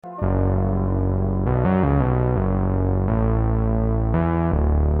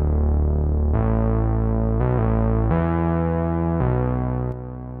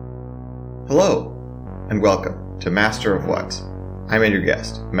to Master of What? I'm Andrew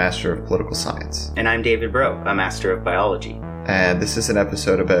Guest, Master of Political Science. And I'm David Bro, a Master of Biology. And this is an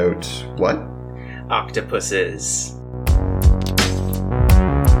episode about what? Octopuses.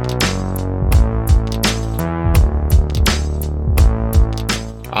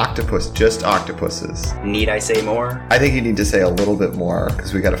 Just octopuses. Need I say more? I think you need to say a little bit more,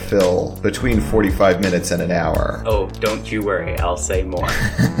 because we got to fill between 45 minutes and an hour. Oh, don't you worry, I'll say more.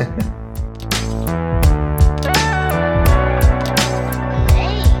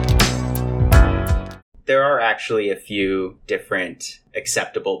 There are actually a few different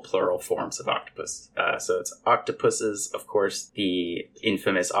acceptable plural forms of octopus. So it's octopuses, of course, the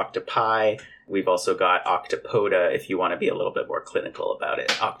infamous octopi. We've also got octopoda, if you want to be a little bit more clinical about it.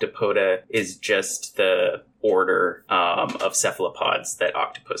 Octopoda is just the order of cephalopods that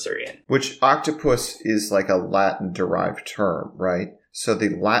octopus are in. Which octopus is like a Latin-derived term, right? So the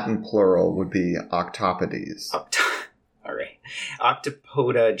Latin plural would be octopodes. All right.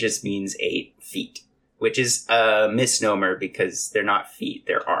 Octopoda just means 8 feet, which is a misnomer because they're not feet,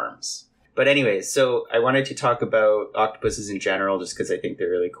 they're arms. But anyways, so I wanted to talk about octopuses in general just because I think they're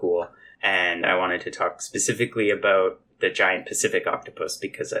really cool. And I wanted to talk specifically about the giant Pacific octopus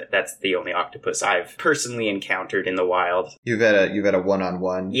because that's the only octopus I've personally encountered in the wild. You've had a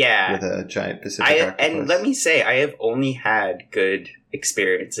one-on-one with a giant Pacific octopus? And let me say, I have only had good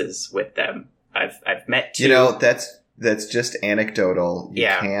experiences with them. I've met two. You know, that's just anecdotal. You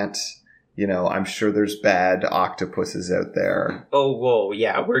can't... You know, I'm sure there's bad octopuses out there. Oh, whoa,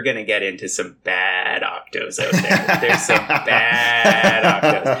 yeah, we're going to get into some bad octos out there. There's some bad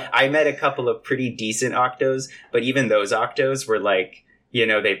octos. I met a couple of pretty decent octos, but even those octos were like, you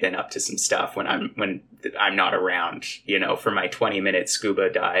know, they've been up to some stuff when I'm not around, you know, for my 20-minute scuba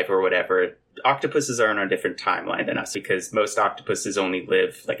dive or whatever. Octopuses are on a different timeline than us because most octopuses only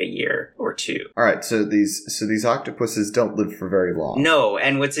live like a year or two. All right, so these octopuses don't live for very long. No,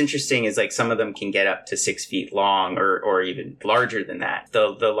 and what's interesting is like some of them can get up to 6 feet long or even larger than that.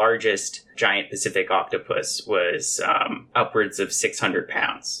 The largest giant Pacific octopus was upwards of 600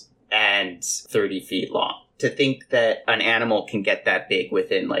 pounds and 30 feet long. To think that an animal can get that big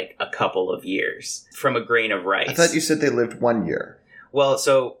within like a couple of years from a grain of rice. I thought you said they lived 1 year. Well,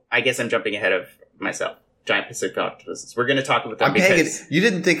 so I guess I'm jumping ahead of myself. Giant Pacific octopuses. We're going to talk about them You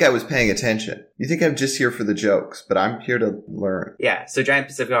didn't think I was paying attention. You think I'm just here for the jokes, but I'm here to learn. Yeah, so giant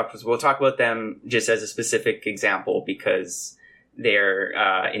Pacific octopuses. We'll talk about them just as a specific example because they're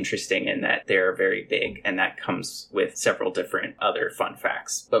interesting in that they're very big, and that comes with several different other fun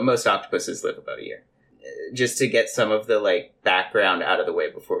facts. But most octopuses live about a year. Just to get some of the like background out of the way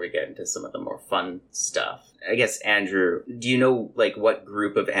before we get into some of the more fun stuff. I guess, Andrew, do you know like what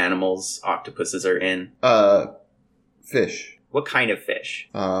group of animals octopuses are in? Fish. What kind of fish?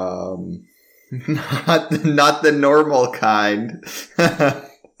 Not the normal kind.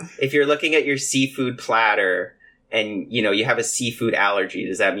 If you're looking at your seafood platter and you know you have a seafood allergy,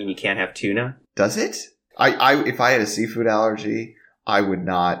 does that mean you can't have tuna? Does it? If I had a seafood allergy, I would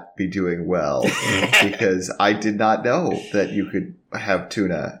not be doing well because I did not know that you could have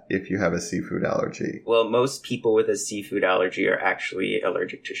tuna if you have a seafood allergy. Well, most people with a seafood allergy are actually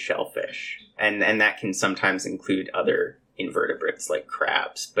allergic to shellfish. And that can sometimes include other invertebrates like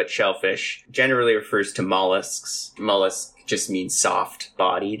crabs. But shellfish generally refers to mollusks. Mollusk just means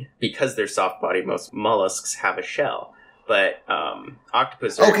soft-bodied. Because they're soft-bodied, most mollusks have a shell. But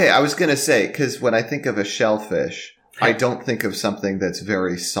octopus are... Okay, I was going to say, because when I think of a shellfish... I don't think of something that's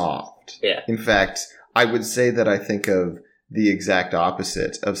very soft. Yeah. In fact, I would say that I think of the exact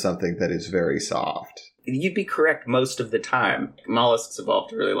opposite of something that is very soft. You'd be correct most of the time. Mollusks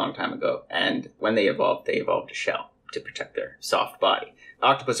evolved a really long time ago, and when they evolved a shell to protect their soft body.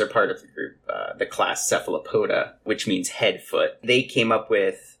 Octopus are part of the group, the class Cephalopoda, which means head foot. They came up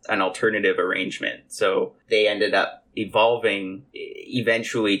with an alternative arrangement, so they ended up evolving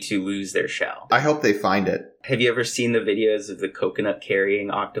eventually to lose their shell. I hope they find it. Have you ever seen the videos of the coconut carrying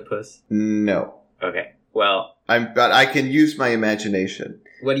octopus? No. Okay. Well, but I can use my imagination.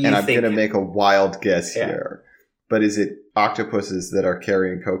 What do you think? And I'm going to make a wild guess here. But is it octopuses that are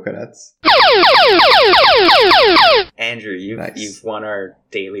carrying coconuts? Andrew, you've won our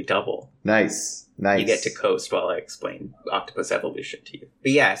daily double. Nice. You get to coast while I explain octopus evolution to you.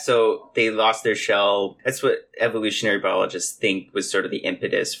 But yeah, so they lost their shell. That's what evolutionary biologists think was sort of the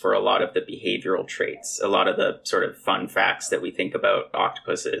impetus for a lot of the behavioral traits, a lot of the sort of fun facts that we think about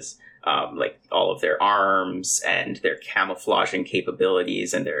octopuses. Like all of their arms and their camouflaging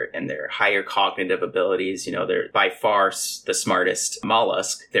capabilities and their higher cognitive abilities. You know, they're by far the smartest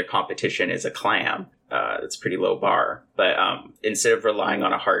mollusk. Their competition is a clam. It's a pretty low bar. But instead of relying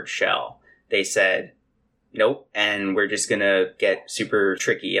on a hard shell, they said, nope, and we're just gonna get super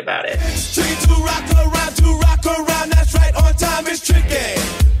tricky about it. To rock around, that's right, on time is tricky.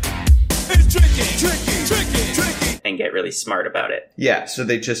 It's tricky. And get really smart about it. Yeah, so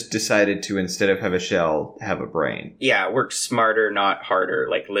they just decided to, instead of have a shell, have a brain. Yeah, work smarter, not harder,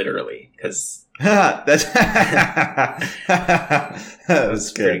 like literally, because That's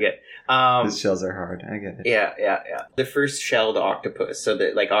pretty good. These shells are hard. I get it. Yeah. The first shelled octopus, so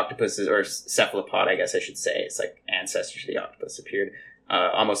that like octopuses, or cephalopod, I guess I should say, it's like ancestors of the octopus, appeared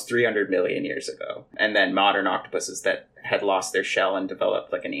almost 300 million years ago. And then modern octopuses that had lost their shell and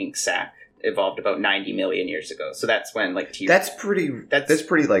developed like an ink sac evolved about 90 million years ago. So that's when like That's pretty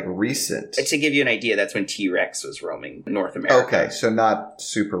like recent. To give you an idea, that's when T-Rex was roaming North America. Okay, so not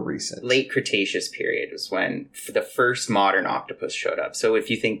super recent. Late Cretaceous period was when the first modern octopus showed up. So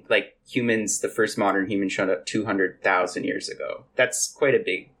if you think like humans, the first modern human showed up 200,000 years ago. That's quite a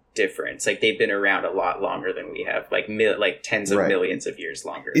big difference. Like they've been around a lot longer than we have, like tens of millions of years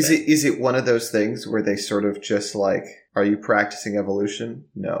longer. Is it one of those things where they sort of just like, are you practicing evolution?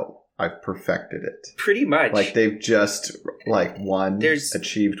 No. I've perfected it. Pretty much. Like they've just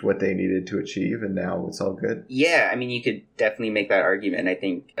achieved what they needed to achieve, and now it's all good. Yeah, I mean, you could definitely make that argument. I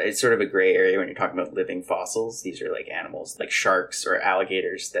think it's sort of a gray area when you're talking about living fossils. These are like animals like sharks or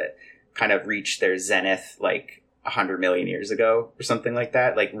alligators that kind of reach their zenith like 100 million years ago or something like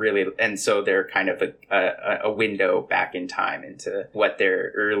that, like really. And so they're kind of a window back in time into what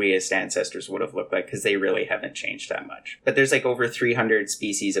their earliest ancestors would have looked like, because they really haven't changed that much. But there's like over 300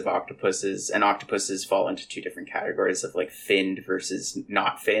 species of octopuses, and octopuses fall into two different categories of like finned versus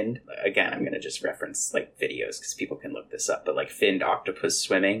not finned. Again, I'm going to just reference like videos because people can look this up, but like finned octopus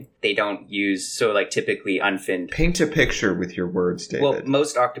swimming, they don't use, so like typically unfinned. Paint a picture with your words, David. Well,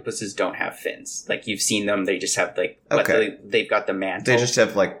 most octopuses don't have fins. Like you've seen them, they just have like, they've got the mantle. They just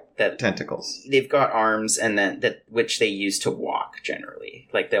have like tentacles. They've got arms, and then which they use to walk generally.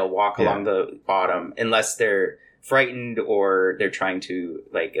 Like they'll walk along the bottom unless they're frightened or they're trying to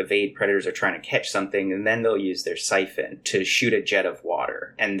like evade predators or trying to catch something, and then they'll use their siphon to shoot a jet of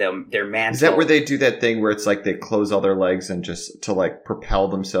water. And their mantle. Is that where they do that thing where it's like they close all their legs and just to like propel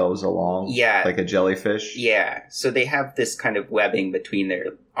themselves along? Yeah. Like a jellyfish? Yeah. So they have this kind of webbing between their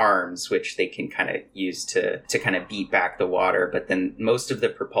arms, which they can kind of use to kind of beat back the water. But then most of the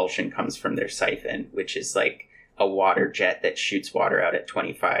propulsion comes from their siphon, which is like a water jet that shoots water out at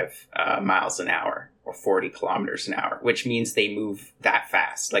 25 miles an hour. Or 40 kilometers an hour, which means they move that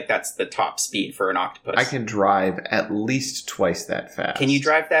fast. Like that's the top speed for an octopus. I can drive at least twice that fast. Can you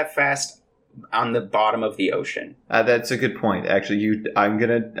drive that fast on the bottom of the ocean? That's a good point. Actually, I'm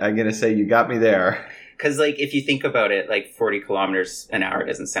gonna say you got me there. Because like if you think about it, like 40 kilometers an hour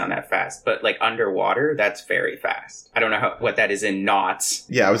doesn't sound that fast, but like underwater, that's very fast. I don't know what that is in knots.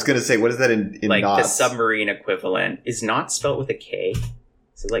 Yeah, I was gonna say, what is that in like knots? The submarine equivalent is knots spelled with a K.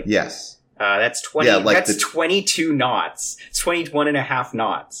 So like yes. That's 20. Yeah, like that's 22 knots. It's 21 and a half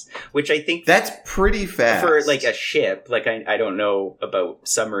knots, which I think that's pretty fast for like a ship. Like I don't know about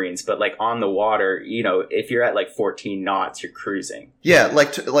submarines, but like on the water, you know, if you're at like 14 knots, you're cruising. Yeah,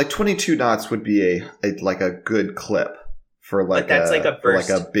 like 22 knots would be a good clip for like a burst. For like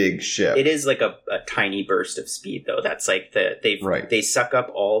a big ship. It is like a tiny burst of speed though. That's like they suck up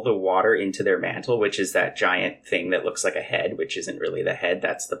all the water into their mantle, which is that giant thing that looks like a head, which isn't really the head.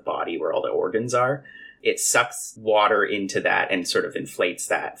 That's the body where all the organs are. It sucks water into that and sort of inflates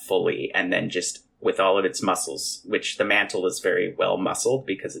that fully, and then just with all of its muscles, which the mantle is very well muscled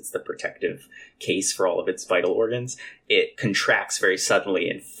because it's the protective case for all of its vital organs, it contracts very suddenly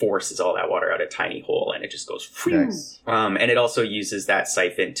and forces all that water out a tiny hole, and it just goes nice. And it also uses that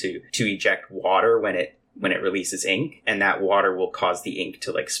siphon to eject water when it releases ink, and that water will cause the ink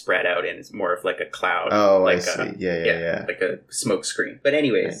to like spread out, and it's more of like a cloud. Oh, like I see. Yeah. Like a smoke screen. But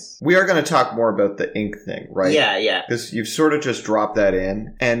anyways. Nice. We are going to talk more about the ink thing, right? Yeah. Because you've sort of just dropped that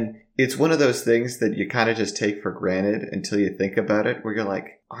in, and it's one of those things that you kind of just take for granted until you think about it, where you're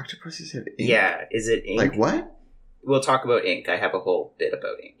like, octopuses have ink? Yeah, is it ink? Like what? We'll talk about ink. I have a whole bit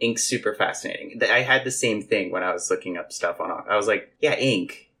about ink. Ink's super fascinating. I had the same thing when I was looking up stuff on I was like, yeah,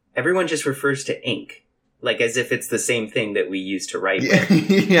 ink. Everyone just refers to ink. Like, as if it's the same thing that we use to write with.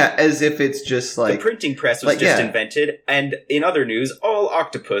 Yeah, as if it's just like... The printing press was just invented, and in other news, all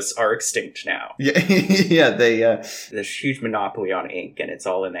octopus are extinct now. Yeah, they... There's a huge monopoly on ink, and it's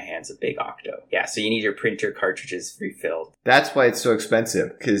all in the hands of Big Octo. Yeah, so you need your printer cartridges refilled. That's why it's so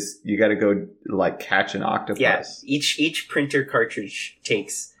expensive, because you gotta go, like, catch an octopus. Yeah, each printer cartridge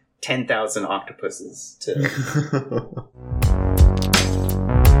takes 10,000 octopuses to...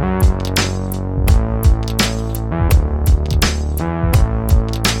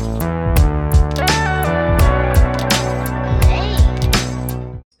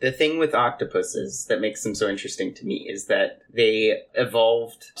 The thing with octopuses that makes them so interesting to me is that they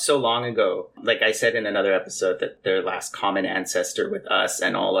evolved so long ago. Like I said in another episode, that their last common ancestor with us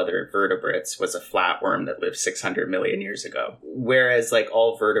and all other vertebrates was a flatworm that lived 600 million years ago. Whereas like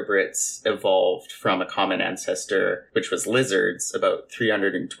all vertebrates evolved from a common ancestor, which was lizards, about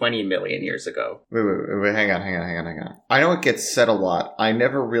 320 million years ago. Wait, hang on. I know it gets said a lot. I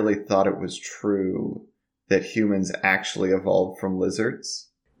never really thought it was true that humans actually evolved from lizards.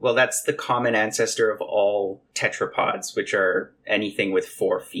 Well, that's the common ancestor of all tetrapods, which are anything with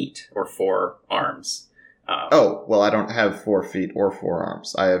 4 feet or 4 arms. Oh, well, I don't have 4 feet or 4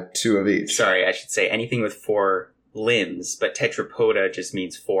 arms. I have 2 of each. Sorry, I should say anything with 4 limbs, but tetrapoda just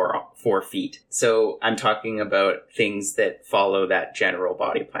means 4 feet. So I'm talking about things that follow that general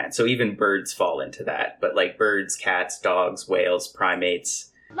body plan. So even birds fall into that, but like birds, cats, dogs, whales, primates,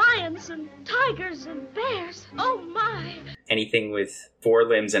 lions and tigers and bears. Oh my! anything with 4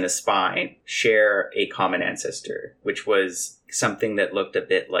 limbs and a spine share a common ancestor, which was something that looked a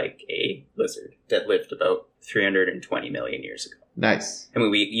bit like a lizard that lived about 320 million years ago. Nice. I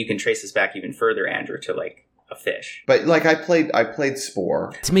mean, you can trace this back even further, Andrew, to like a fish. But like I played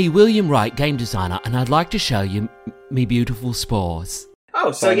Spore. It's me, William Wright, game designer, and I'd like to show you me beautiful spores.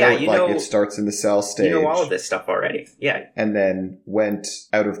 Oh, so I yeah, know, it starts in the cell stage. You know all of this stuff already. Yeah. And then went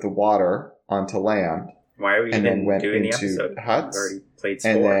out of the water onto land. Why are we and even then went doing the into episode? huts. We've already played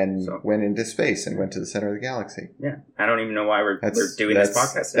Spore. And then so. went into space and went to the center of the galaxy. Yeah. I don't even know why we're doing this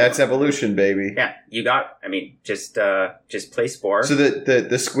podcast. That's evolution, baby. Yeah. Just play Spore. So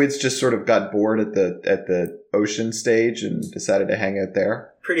the squids just sort of got bored at the ocean stage and decided to hang out there?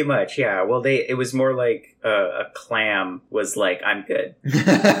 Pretty much, yeah. Well, it was more like a clam was like, I'm good.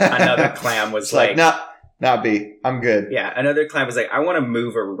 Another clam was like, nah, B, I'm good. Yeah, another clam was like, I want to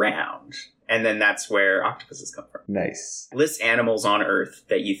move around. And then that's where octopuses come from. Nice. List animals on Earth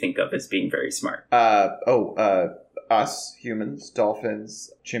that you think of as being very smart. Us, humans,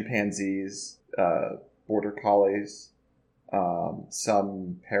 dolphins, chimpanzees, border collies,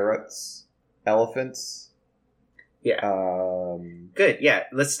 some parrots, elephants. Yeah. Good. Yeah.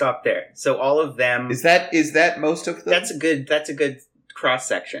 Let's stop there. So all of them. Is that most of them? That's a good cross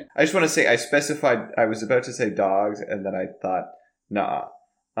section. I just want to say I specified. I was about to say dogs, and then I thought, nah.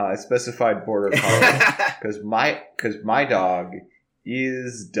 I specified border collie because my dog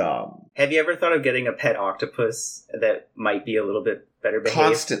is dumb. Have you ever thought of getting a pet octopus that might be a little bit better behaved?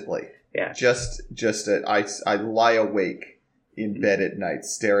 Constantly. Yeah. I lie awake in bed at night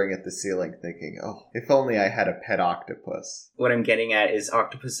staring at the ceiling thinking, oh, if only I had a pet octopus. What I'm getting at is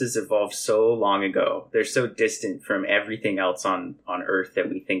octopuses evolved so long ago. They're so distant from everything else on Earth that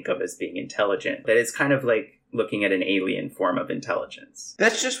we think of as being intelligent that it's kind of like looking at an alien form of intelligence.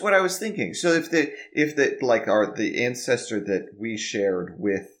 That's just what I was thinking. So if the ancestor that we shared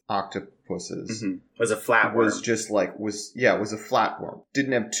with octopuses was a flatworm, was a flatworm.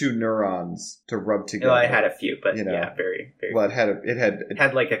 Didn't have 2 neurons to rub together. Well, it had a few, but yeah, very, very. Well, it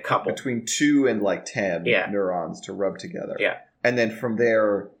had like a couple between 2 and like 10 neurons to rub together. Yeah, and then from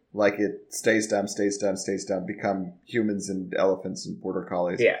there, like it stays down, become humans and elephants and border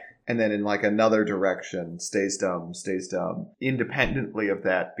collies. Yeah. And then in like another direction, stays dumb. Independently of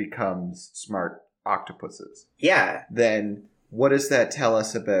that, becomes smart octopuses. Yeah. Then what does that tell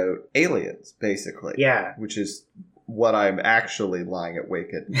us about aliens, basically? Yeah. Which is what I'm actually lying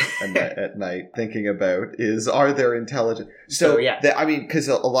awake at night thinking about is, are there intelligent? So yeah. Because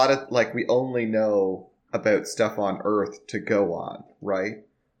a lot of, like, we only know about stuff on Earth to go on, right?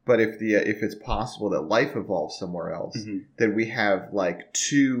 But if it's possible that life evolves somewhere else, then we have like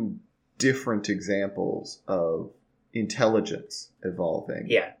 2 different examples of intelligence evolving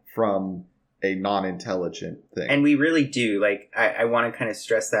from a non-intelligent thing. And we really do. Like, I want to kind of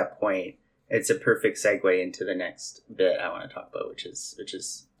stress that point. It's a perfect segue into the next bit I want to talk about, which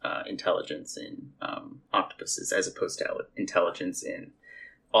is intelligence in octopuses as opposed to intelligence in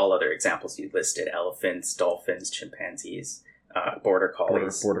all other examples you listed: elephants, dolphins, chimpanzees. Border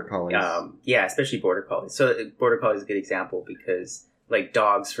collies. Border collies. Especially border collies. So border collie is a good example because, like,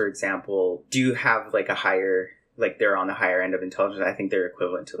 dogs, for example, do have like a higher, like, they're on the higher end of intelligence. I think they're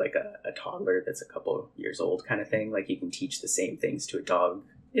equivalent to like a toddler that's a couple years old kind of thing. Like, you can teach the same things to a dog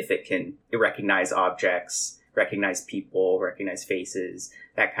if it can recognize objects, recognize people, recognize faces,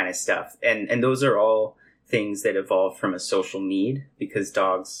 that kind of stuff. And those are all things that evolve from a social need, because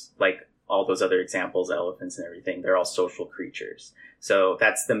dogs, like all those other examples, elephants and everything, they're all social creatures. So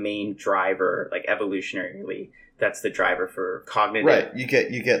that's the main driver, like evolutionarily. That's the driver for cognitive. Right. You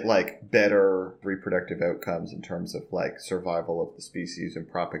get like better reproductive outcomes in terms of like survival of the species and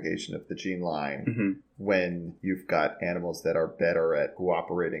propagation of the gene line when you've got animals that are better at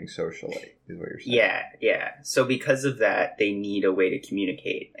cooperating socially, is what you're saying. Yeah. So because of that, they need a way to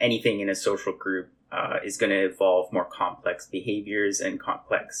communicate. Anything in a social group is going to evolve more complex behaviors and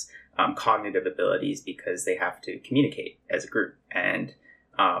complex cognitive abilities because they have to communicate as a group and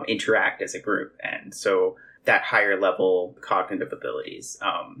interact as a group. And so that higher level cognitive abilities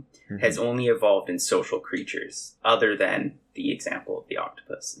has only evolved in social creatures, other than the example of the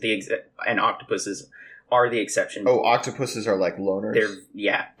octopus. And octopuses are the exception. Oh, octopuses are like loners?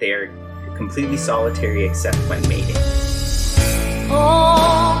 They're completely solitary except when mating.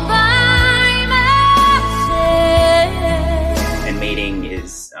 All by myself. And mating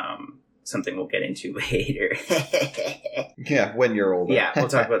is something we'll get into later. Yeah, when you're older. Yeah, we'll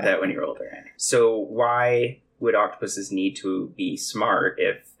talk about that when you're older. So why would octopuses need to be smart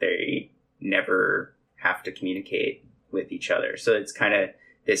if they never have to communicate with each other? So it's kind of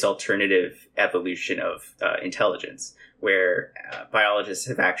this alternative evolution of intelligence where biologists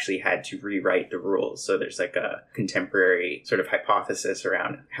have actually had to rewrite the rules. So there's like a contemporary sort of hypothesis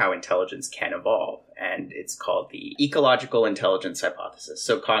around how intelligence can evolve. And it's called the ecological intelligence hypothesis.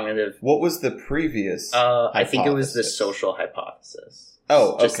 So cognitive... What was the previous I think it was the social hypothesis.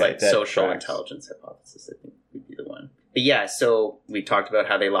 Oh, okay. Just like social intelligence hypothesis, I think would be the one. But yeah, so we talked about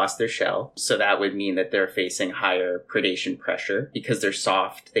how they lost their shell. So that would mean that they're facing higher predation pressure. Because they're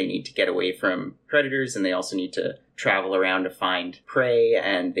soft, they need to get away from predators, and they also need to travel around to find prey,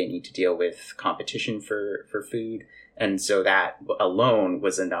 and they need to deal with competition for food. And so that alone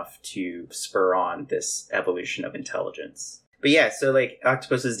was enough to spur on this evolution of intelligence. But yeah, so like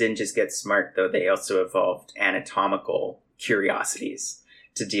octopuses didn't just get smart, though. They also evolved anatomical curiosities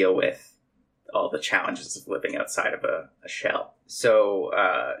to deal with all the challenges of living outside of a shell. So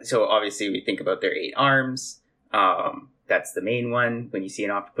obviously we think about their 8 arms. That's the main one. When you see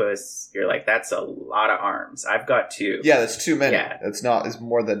an octopus, you're like, that's a lot of arms. I've got 2. Yeah, that's too many. Yeah. It's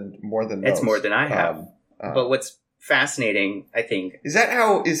more than most. It's more than I have. But what's fascinating, I think, is that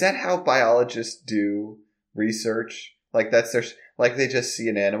how biologists do research? Like that's their they just see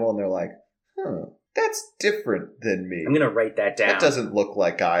an animal and they're like, that's different than me. I'm gonna write that down. That doesn't look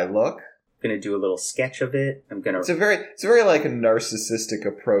like I look. I'm gonna do a little sketch of it. It's a very like a narcissistic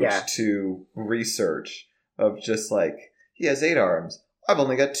approach to research of just like, he has 8 arms. I've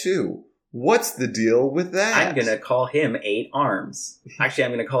only got 2. What's the deal with that? I'm going to call him 8 arms. Actually,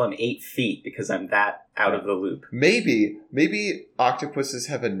 I'm going to call him 8 feet because I'm that out of the loop. Maybe octopuses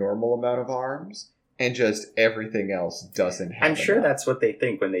have a normal amount of arms and just everything else doesn't have I'm sure enough. That's what they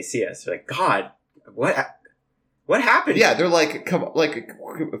think when they see us. They're like, God, what happened? Yeah, they're like, come on, like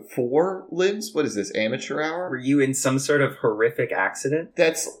 4 limbs? What is this, amateur hour? Were you in some sort of horrific accident?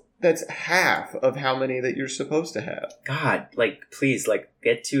 That's half of how many that you're supposed to have. God, like, please, like,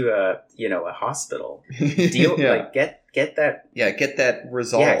 get to a hospital. Deal, like, get that. Yeah, get that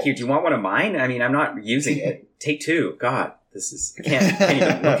resolved. Yeah, here, do you want one of mine? I mean, I'm not using it. Take 2. God, I can't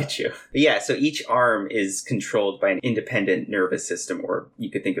even look at you. But yeah, so each arm is controlled by an independent nervous system, or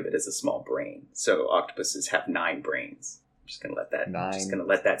you could think of it as a small brain. So octopuses have 9 brains. Just gonna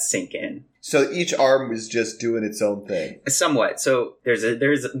let that sink in. So each arm is just doing its own thing. Somewhat. So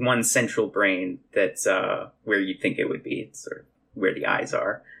there's one central brain that's where you'd think it would be. It's sort of where the eyes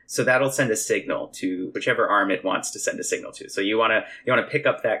are. So that'll send a signal to whichever arm it wants to send a signal to. So you wanna pick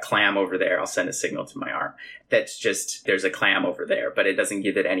up that clam over there. I'll send a signal to my arm. That's just, there's a clam over there, but it doesn't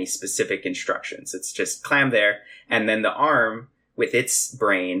give it any specific instructions. It's just clam there, and then the arm with its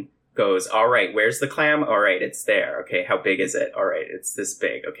brain goes, all right, where's the clam? All right, it's there. Okay, how big is it? All right, it's this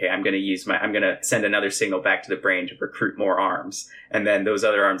big. Okay, I'm going to send another signal back to the brain to recruit more arms. And then those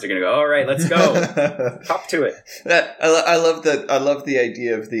other arms are going to go, all right, let's go. Hop to it. I love the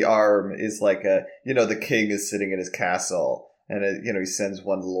idea of the arm is like the king is sitting in his castle and he sends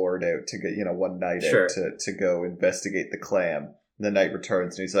one lord out to get, one knight out to go investigate the clam. And the knight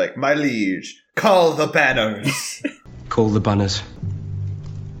returns and he's like, my liege, call the banners. Call the banners.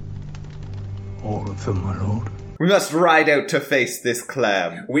 All of them, my lord. We must ride out to face this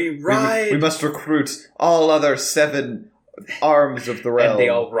clam. We ride. We must recruit all other 7 arms of the realm. And they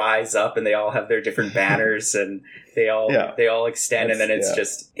all rise up, and they all have their different banners, and they all extend, and then it's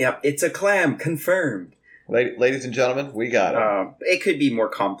just, it's a clam, confirmed. Ladies and gentlemen, we got it. It could be more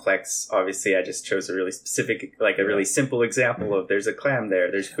complex. Obviously, I just chose a really specific, like a really simple example of there's a clam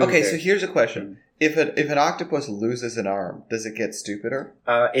there, there's food Okay, there. so here's a question. if an octopus loses an arm, does it get stupider?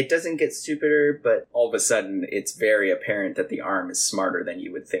 It doesn't get stupider, but all of a sudden it's very apparent that the arm is smarter than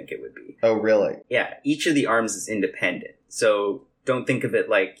you would think it would be. Oh, really? Yeah, each of the arms is independent. So don't think of it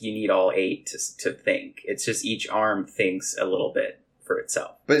like you need all 8 to think. It's just each arm thinks a little bit for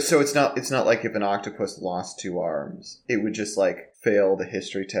itself. But so it's not like if an octopus lost 2 arms, it would just like fail the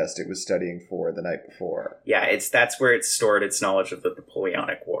history test it was studying for the night before. Yeah, that's where it's stored its knowledge of the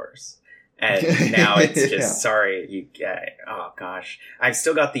Napoleonic Wars. And now it's just, oh gosh. I've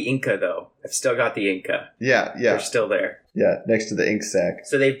still got the Inca though. Yeah. They're still there. Yeah, next to the ink sac.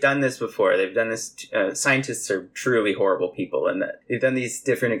 So they've done this before. They've done this. Scientists are truly horrible people, and they've done these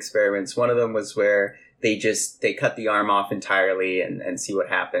different experiments. One of them was where they cut the arm off entirely and see what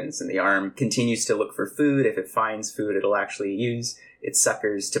happens. And the arm continues to look for food. If it finds food, it'll actually use its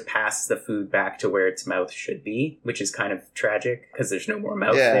suckers to pass the food back to where its mouth should be, which is kind of tragic because there's no more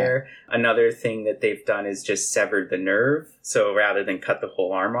mouth there. Another thing that they've done is just severed the nerve. So rather than cut the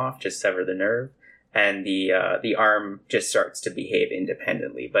whole arm off, just sever the nerve. And the arm just starts to behave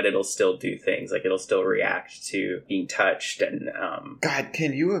independently, but it'll still do things. Like, it'll still react to being touched and... God,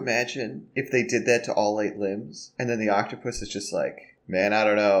 can you imagine if they did that to all 8 limbs? And then the octopus is just like, man, I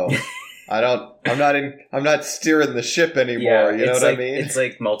don't know. I'm not steering the ship anymore. You know what I mean? It's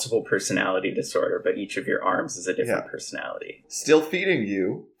like multiple personality disorder, but each of your arms is a different personality. Still feeding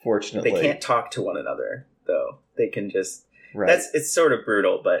you, fortunately. They can't talk to one another, though. They can just... Right. It's sort of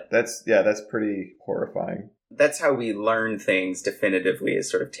brutal, but... That's pretty horrifying. That's how we learn things definitively, is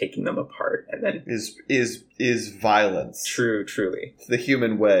sort of taking them apart, and then... Is violence. Truly. It's the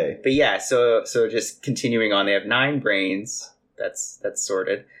human way. But yeah, so just continuing on, they have 9 brains. That's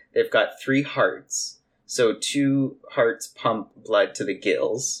sorted. They've got 3 hearts. So 2 hearts pump blood to the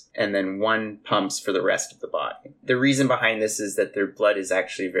gills, and then 1 pumps for the rest of the body. The reason behind this is that their blood is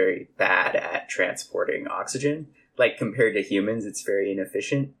actually very bad at transporting oxygen. Like, compared to humans, it's very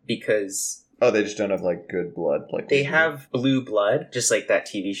inefficient because... Oh, they just don't have, like, good blood? Like they have blue blood, just like that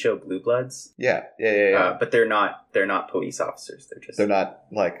TV show Blue Bloods. Yeah. But they're not police officers. They're not,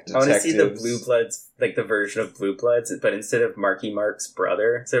 like, detectives. I want to see the Blue Bloods, like, the version of Blue Bloods, but instead of Marky Mark's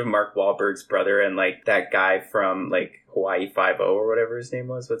brother, instead of Mark Wahlberg's brother and, like, that guy from, like, Hawaii Five-0 or whatever his name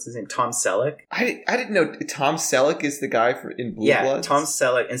was. What's his name? Tom Selleck? I didn't know Tom Selleck is the guy in Blue Bloods? Yeah, Tom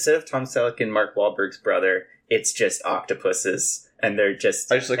Selleck. Instead of Tom Selleck and Mark Wahlberg's brother, it's just octopuses, and they're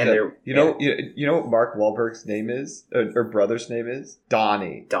just... I just looked at... You know what Mark Wahlberg's name is? Or brother's name is?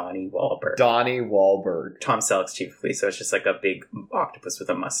 Donnie Wahlberg. Tom Selleck's chief of police, so it's just like a big octopus with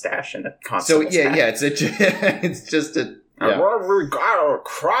a mustache and a constable. So, yeah, it's just a... Yeah. We got a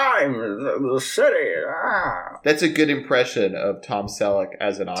crime in the city. That's a good impression of Tom Selleck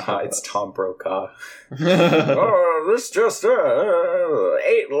as an octopus. It's Tom Brokaw. This just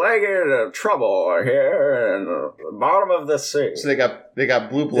 8-legged trouble here in the bottom of the sea. So they got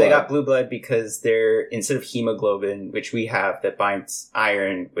blue blood. They got blue blood because they're, instead of hemoglobin, which we have that binds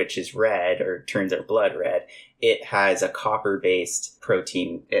iron, which is red or turns our blood red, it has a copper-based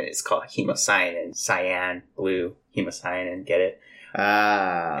protein, and it's called hemocyanin. Cyan, blue, hemocyanin, get it?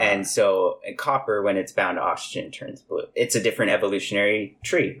 And so copper, when it's bound to oxygen, turns blue. It's a different evolutionary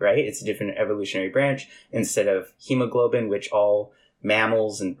tree, right? It's a different evolutionary branch. Instead of hemoglobin, which all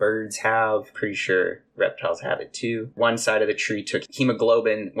mammals and birds have, pretty sure reptiles have it too. One side of the tree took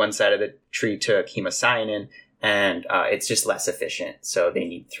hemoglobin, one side of the tree took hemocyanin, and it's just less efficient, so they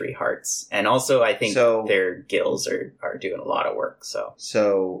need 3 hearts. And also, I think their gills are doing a lot of work.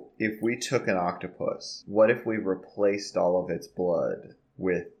 So if we took an octopus, what if we replaced all of its blood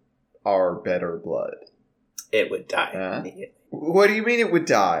with our better blood? It would die immediately. What do you mean it would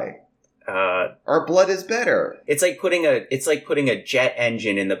die? Our blood is better. It's like putting a jet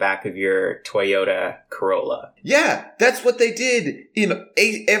engine in the back of your Toyota Corolla. Yeah, that's what they did in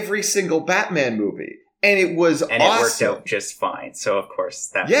every single Batman movie. And it was awesome. And it worked out just fine. So, of course,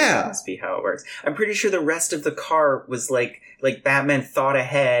 that must be how it works. I'm pretty sure the rest of the car was like Batman thought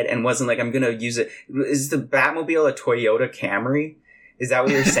ahead and wasn't like, I'm going to use it. Is the Batmobile a Toyota Camry? Is that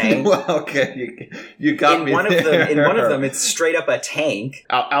what you're saying? Well, okay. You got me there. In one of them, it's straight up a tank.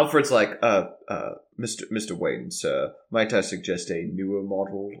 Alfred's like, Mr. Wayne, sir, might I suggest a newer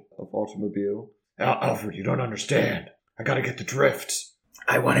model of automobile? Alfred, you don't understand. I gotta get the drift.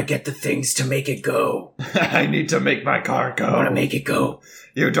 I want to get the things to make it go. I need to make my car go. I want to make it go.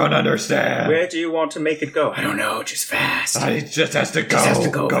 You don't understand. Where do you want to make it go? I don't know, just fast. It just has to go. Just has to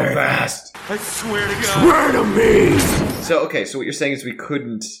go very fast. I swear to God. Swear to me! So what you're saying is we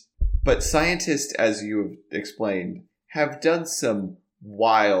couldn't... But scientists, as you have explained, have done some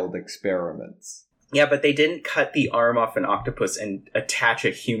wild experiments. Yeah, but they didn't cut the arm off an octopus and attach a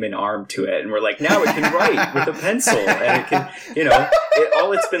human arm to it. And we're like, now it can write with a pencil. And it can,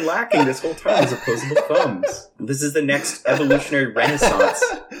 all it's been lacking this whole time is opposable thumbs. This is the next evolutionary renaissance.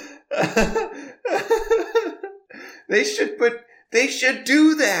 They should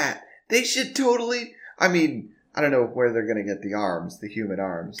do that. They should totally, I mean, I don't know where they're going to get the arms, the human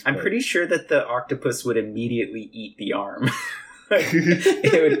arms. I'm pretty sure that the octopus would immediately eat the arm.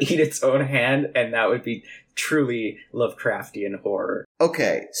 It would eat its own hand, and that would be truly Lovecraftian horror.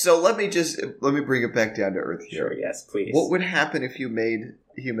 Okay, so let me bring it back down to earth here. Sure, yes, please. What would happen if you made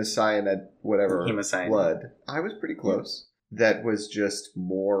hemocyanide, blood? I was pretty close. That was just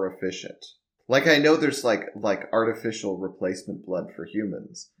more efficient. Like, I know there's like artificial replacement blood for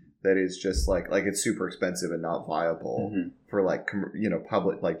humans that is just like it's super expensive and not viable for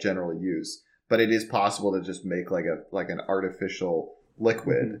public, like general use. But it is possible to just make like an artificial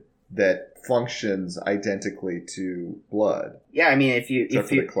liquid that functions identically to blood. Yeah, I mean, if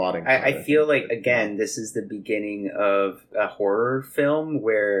you clotting, I feel like, again, this is the beginning of a horror film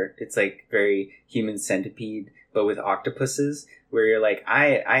where it's like very Human Centipede, but with octopuses, where you're like,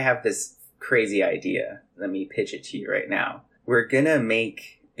 I have this crazy idea. Let me pitch it to you right now. We're gonna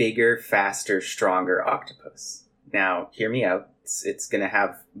make bigger, faster, stronger octopus. Now, hear me out. It's going to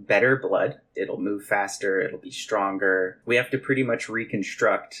have better blood. It'll move faster. It'll be stronger. We have to pretty much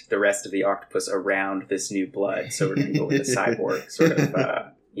reconstruct the rest of the octopus around this new blood. So we're going to go with a cyborg sort of,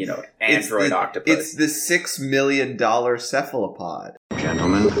 android octopus. It's the $6 million cephalopod.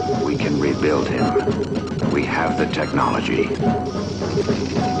 Gentlemen, we can rebuild him. We have the technology.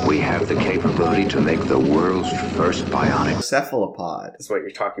 We have the capability to make the world's first bionic cephalopod. That's what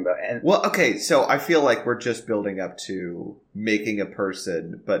you're talking about. And well, okay, so I feel like we're just building up to making a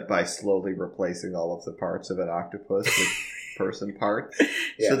person, but by slowly replacing all of the parts of an octopus with person parts.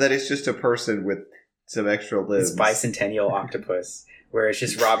 Yeah. So that it's just a person with some extra limbs. It's bicentennial octopus. Where it's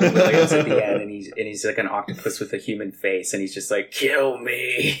just Robin Williams at the end, and he's like an octopus with a human face, and he's just like, kill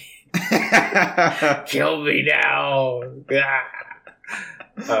me. Kill me now.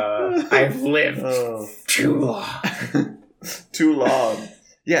 I've lived too long. Too long.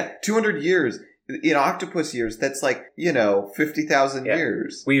 Yeah, 200 years. In octopus years, that's like, 50,000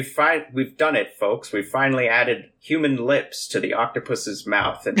 years. We've done it, folks. We've finally added human lips to the octopus's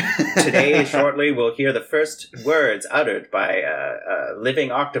mouth. And today, shortly, we'll hear the first words uttered by a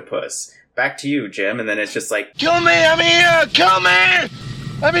living octopus. Back to you, Jim. And then it's just like, kill me, I'm here, kill me!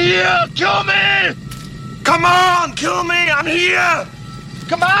 I'm here, kill me! Come on, kill me, I'm here!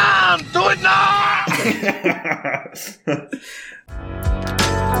 Come on, do it now!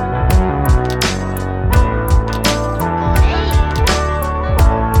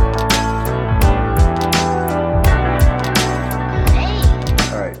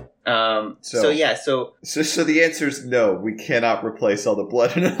 So the answer is no. We cannot replace all the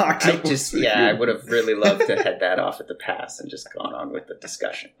blood in an octopus. I would have really loved to head that off at the pass and just gone on with the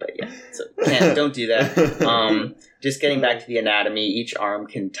discussion. But yeah, so don't do that. Just getting back to the anatomy, each arm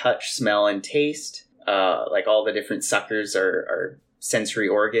can touch, smell, and taste. Like all the different suckers are sensory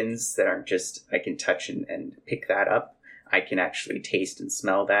organs that aren't just I can touch and pick that up. I can actually taste and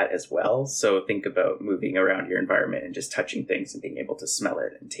smell that as well. So think about moving around your environment and just touching things and being able to smell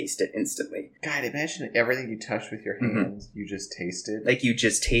it and taste it instantly. God, imagine everything you touch with your hands, you just tasted. Like you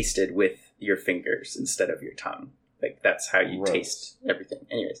just tasted with your fingers instead of your tongue. Like that's how you taste everything.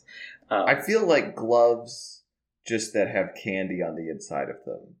 Anyways. I feel like gloves just that have candy on the inside of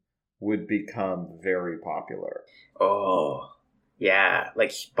them would become very popular. Oh, yeah.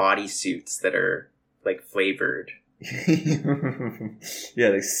 Like bodysuits that are like flavored.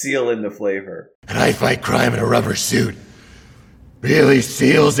 Yeah, they seal in the flavor. And I fight crime in a rubber suit. Really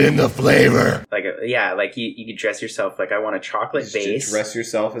seals in the flavor. Like you could dress yourself like I want a chocolate base. Dress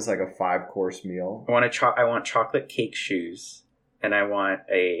yourself as like a 5-course meal. I want chocolate cake shoes, and I want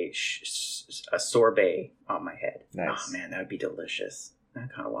a sorbet on my head. Nice. Oh man, that would be delicious. I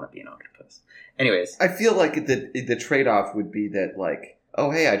kind of want to be an octopus. Anyways, I feel like the trade-off would be that like, oh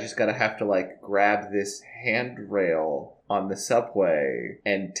hey, I just gotta have to like grab this handrail on the subway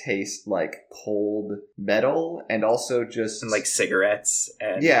and taste like cold metal and also just and like cigarettes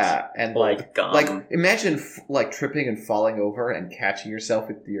and and old like gum. Like imagine like tripping and falling over and catching yourself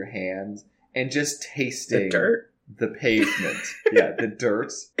with your hands and just tasting the dirt, the pavement. Yeah, the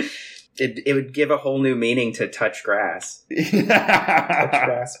dirt. It would give a whole new meaning to touch grass. Touch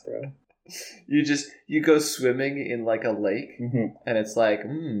grass, bro. You go swimming in like a lake and it's like, a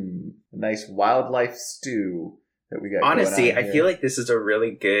nice wildlife stew that we got. Honestly, I feel like this is a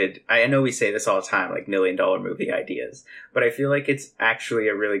really good. I know we say this all the time, like $1 million movie ideas, but I feel like it's actually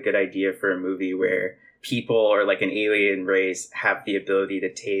a really good idea for a movie where people or like an alien race have the ability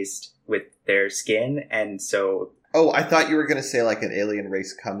to taste with their skin, and so. Oh, I thought you were going to say like an alien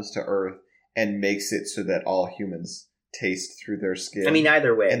race comes to Earth and makes it so that all humans taste through their skin. I mean,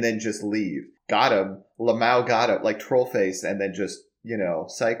 either way. And then just leave. Got him. Lamau got him. Like Trollface, and then just,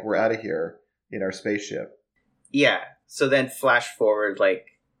 psych, we're out of here in our spaceship. Yeah. So then flash forward like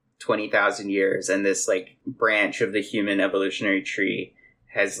 20,000 years, and this like branch of the human evolutionary tree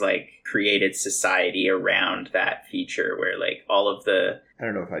has like created society around that feature where like all of the... I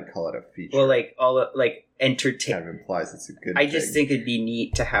don't know if I'd call it a feature. Well, like all of like kind of implies it's a good I just think it'd be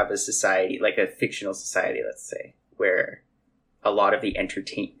neat to have a society, like a fictional society, let's say, where a lot of the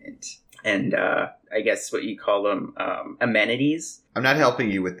entertainment and I guess what you call them amenities. I'm not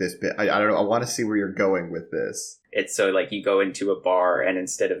helping you with this bit. I don't know. I want to see where you're going with this. It's so like you go into a bar and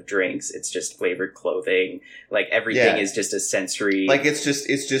instead of drinks, it's just flavored clothing. Like everything is just a sensory. Like it's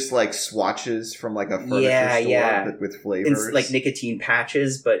just like swatches from like a furniture store but with flavors. It's like nicotine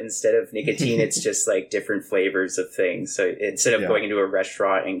patches, but instead of nicotine, it's just like different flavors of things. So instead of going into a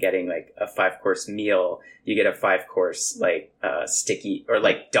restaurant and getting like a 5-course meal, you get a 5-course like sticky or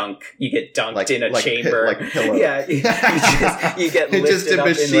like dunk. You get dunked like, in a chamber. Like pillow. Yeah, you get lifted up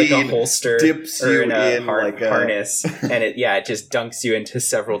in like a holster dips or you in a like harness. And it just dunks you into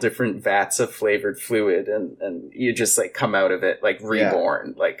several different vats of flavored fluid, and you just like come out of it like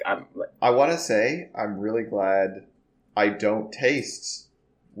reborn. I want to say I'm really glad I don't taste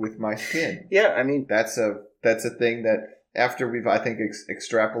with my skin. Yeah, I mean that's a thing that after we've I think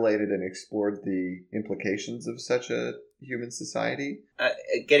extrapolated and explored the implications of such a human society.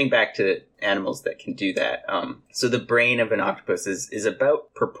 Getting back to animals that can do that, so the brain of an octopus is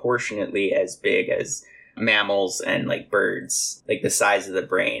about proportionately as big as mammals and like birds. Like the size of the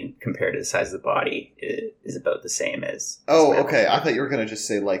brain compared to the size of the body is about the same as okay. I thought you were going to just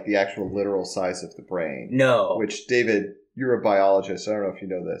say like the actual literal size of the brain. No. Which, David, you're a biologist. I don't know if you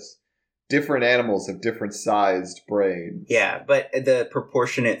know this. Different animals have different sized brains. Yeah, but the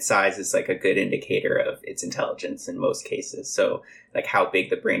proportionate size is like a good indicator of its intelligence in most cases. So like how big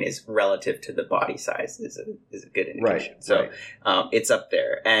the brain is relative to the body size is a good indication. Right, so it's up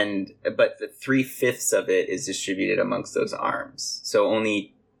there. But the 3/5 of it is distributed amongst those arms. So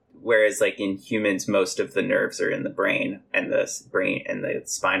whereas like in humans, most of the nerves are in the brain and the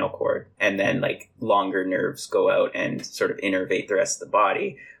spinal cord. And then like longer nerves go out and sort of innervate the rest of the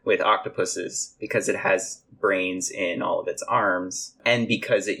body. With octopuses, because it has brains in all of its arms and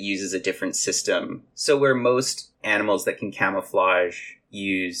because it uses a different system. So where most animals that can camouflage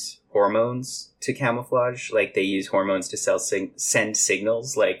use hormones to camouflage, like they use hormones to send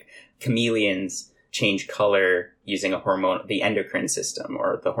signals, like chameleons change color using the endocrine system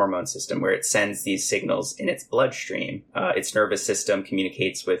or the hormone system, where it sends these signals in its bloodstream. Its nervous system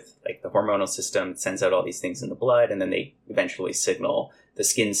communicates with like the hormonal system, sends out all these things in the blood, and then they eventually signal the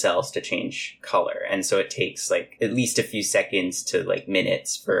skin cells to change color. And so it takes like at least a few seconds to like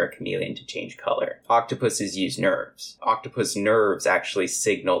minutes for a chameleon to change color. Octopuses use nerves. Octopus nerves actually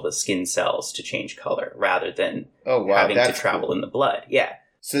signal the skin cells to change color rather than having to travel in the blood. Yeah.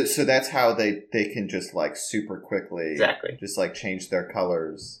 So that's how they can just like super quickly just like change their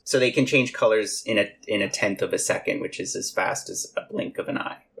colors. So they can change colors in a tenth of a second, which is as fast as a blink of an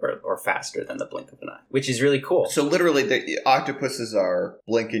eye. Or faster than the blink of an eye, which is really cool. So literally, the octopuses are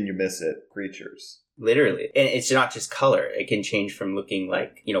blink and you miss it creatures. Literally. And it's not just color. It can change from looking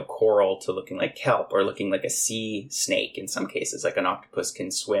like, coral to looking like kelp or looking like a sea snake in some cases. Like an octopus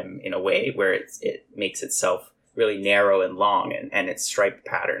can swim in a way where it makes itself really narrow and long, and its striped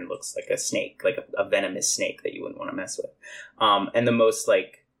pattern looks like a snake, like a venomous snake that you wouldn't want to mess with. And the most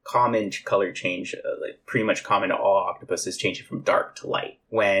like common color change, like pretty much common to all octopuses, changing from dark to light.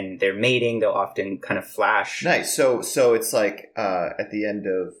 When they're mating, they'll often kind of flash. Nice. So it's like at the end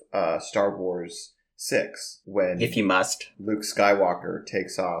of Star Wars 6, when if you must, Luke Skywalker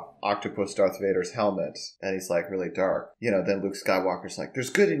takes off Octopus Darth Vader's helmet, and he's like really dark. Then Luke Skywalker's like, "There's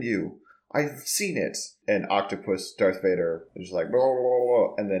good in you. I've seen it." And Octopus Darth Vader is just like, blah, blah, blah,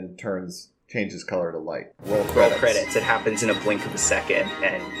 blah, and then changes color to light. Roll credits. It happens in a blink of a second,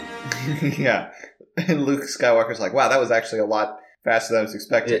 and yeah. And Luke Skywalker's like, "Wow, that was actually a lot faster than I was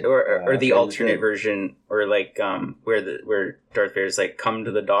expecting." Or the alternate version, or like where Darth Vader's like, "Come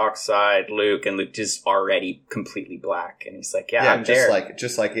to the dark side, Luke," and Luke is already completely black, and he's like, "Yeah, I'm just there."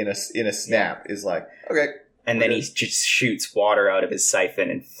 Just like in a snap, is like, okay. And then he just shoots water out of his siphon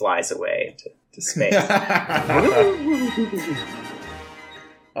and flies away to space.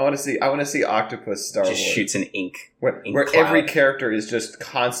 I want to see Octopus Star Wars. Just shoots an ink. Where every character is just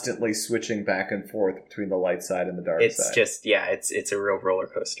constantly switching back and forth between the light side and the dark side. It's a real roller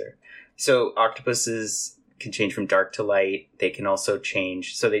coaster. So octopuses can change from dark to light. They can also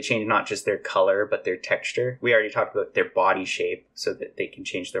change. So they change not just their color, but their texture. We already talked about their body shape, so that they can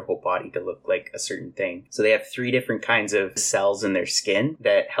change their whole body to look like a certain thing. So they have 3 different kinds of cells in their skin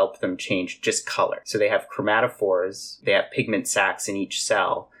that help them change just color. So they have chromatophores. They have pigment sacs in each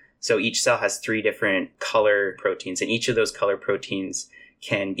cell. So each cell has 3 different color proteins, and each of those color proteins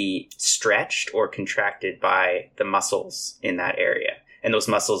can be stretched or contracted by the muscles in that area. And those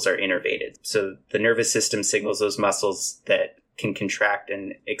muscles are innervated. So the nervous system signals those muscles that can contract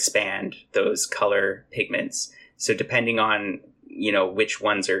and expand those color pigments. So depending on, which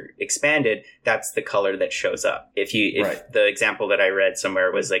ones are expanded, that's the color that shows up. If the example that I read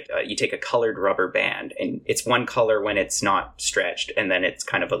somewhere was like, you take a colored rubber band and it's one color when it's not stretched, and then it's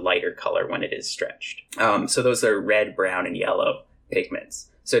kind of a lighter color when it is stretched. So those are red, brown, and yellow pigments.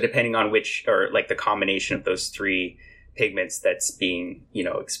 So depending on which, or like the combination of those 3 pigments that's being,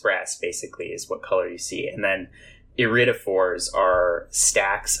 expressed basically is what color you see. And then iridophores are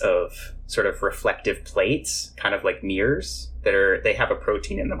stacks of sort of reflective plates, kind of like mirrors they have a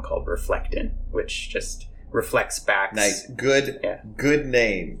protein in them called reflectin, which just reflects back. Nice. Good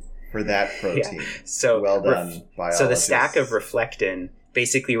name for that protein. Yeah. So well done, biologists. So the stack of reflectin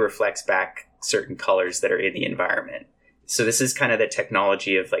basically reflects back certain colors that are in the environment. So this is kind of the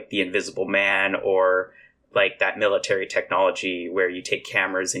technology of like the Invisible Man, or like that military technology where you take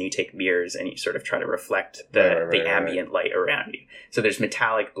cameras and you take mirrors and you sort of try to reflect the ambient light around you. So there's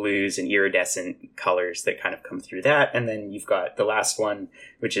metallic blues and iridescent colors that kind of come through that. And then you've got the last one,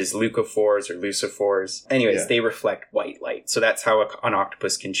 which is leucophores or lucifores. Anyways, they reflect white light. So that's how an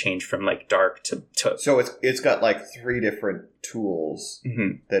octopus can change from like dark to... So it's got like 3 different tools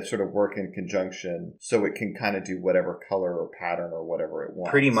that sort of work in conjunction, so it can kind of do whatever color or pattern or whatever it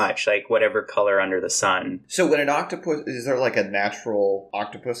wants. Pretty much, like whatever color under the sun. So when an octopus, is there like a natural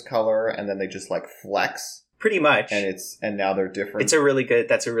octopus color and then they just like flex? Pretty much. And now they're different. That's a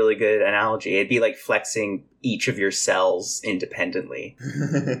really good analogy. It'd be like flexing each of your cells independently.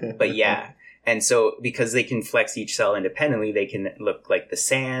 But yeah. And so because they can flex each cell independently, they can look like the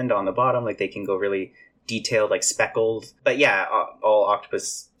sand on the bottom, like they can go really detailed, like speckled. But yeah, all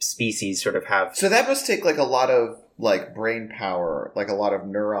octopus species sort of have... So that must take like a lot of like brain power, like a lot of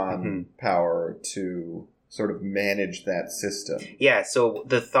neuron power to sort of manage that system. Yeah, so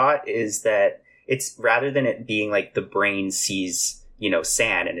the thought is that it's, rather than it being like the brain sees,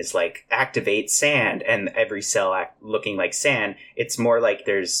 sand and is like, activate sand, and every cell looking like sand, it's more like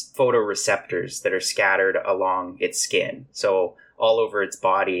there's photoreceptors that are scattered along its skin. So all over its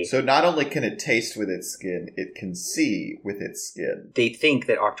body. So not only can it taste with its skin, it can see with its skin. They think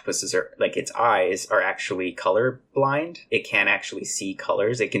that octopuses are, like its eyes, are actually color blind. It can't actually see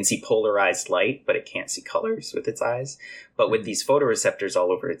colors. It can see polarized light, but it can't see colors with its eyes. But with these photoreceptors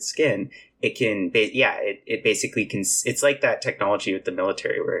all over its skin, it can, it basically can, it's like that technology with the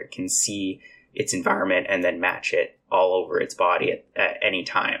military where it can see its environment and then match it all over its body at any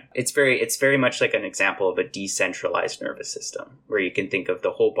time. It's very much like an example of a decentralized nervous system where you can think of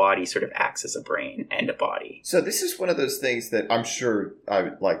the whole body sort of acts as a brain and a body. So this is one of those things that I'm sure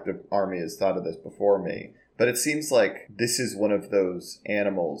the Army has thought of this before me, but it seems like this is one of those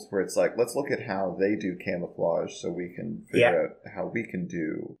animals where it's like, let's look at how they do camouflage so we can figure out how we can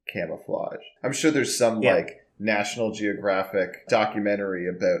do camouflage. I'm sure there's some like National Geographic documentary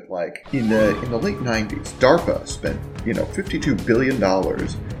about like in the late 90s, DARPA spent $52 billion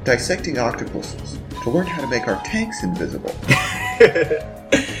dissecting octopuses to learn how to make our tanks invisible.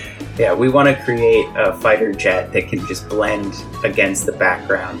 Yeah, we want to create a fighter jet that can just blend against the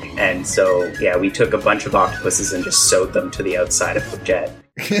background, and so we took a bunch of octopuses and just sewed them to the outside of the jet.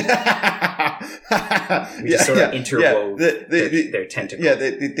 We just sort of interwove their tentacles. Yeah,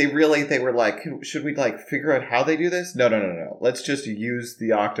 they were like, should we like figure out how they do this? No. Let's just use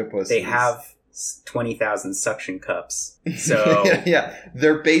the octopuses. They have 20,000 suction cups. So yeah,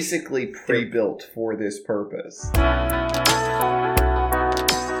 they're basically pre-built for this purpose.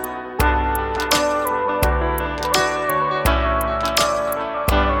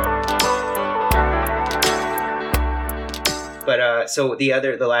 But so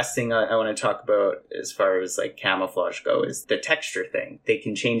the last thing I want to talk about as far as like camouflage go is the texture thing. They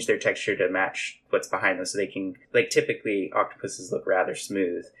can change their texture to match what's behind them. So they can, like, typically octopuses look rather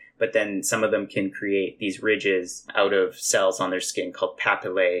smooth, but then some of them can create these ridges out of cells on their skin called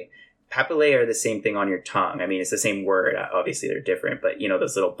papillae. Papillae are the same thing on your tongue. I mean, it's the same word. Obviously they're different, but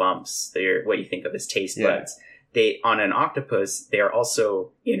those little bumps, they're what you think of as taste buds. on an octopus, they are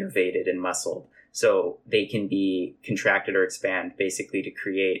also innervated and muscled. So they can be contracted or expand basically to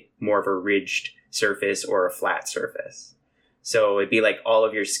create more of a ridged surface or a flat surface. So it'd be like all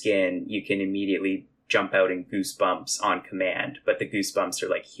of your skin, you can immediately jump out in goosebumps on command, but the goosebumps are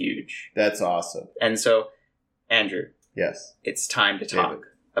like huge. That's awesome. And so, Andrew. Yes. It's time to talk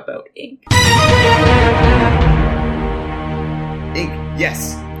about ink. Ink.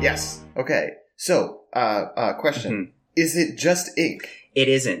 Yes. Okay. So, question. Mm-hmm. Is it just ink? It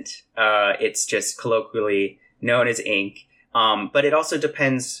isn't. It's just colloquially known as ink. But it also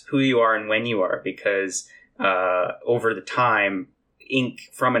depends who you are and when you are, because over the time, ink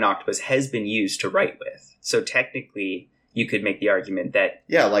from an octopus has been used to write with. So technically, you could make the argument that...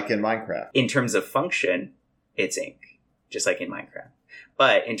 Yeah, like in Minecraft. In terms of function, it's ink, just like in Minecraft.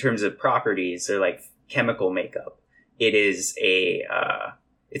 But in terms of properties, or like chemical makeup, it is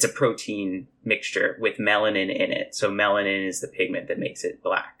it's a protein mixture with melanin in it. So melanin is the pigment that makes it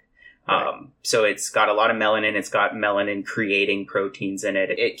black. Right. So it's got a lot of melanin. It's got melanin creating proteins in it.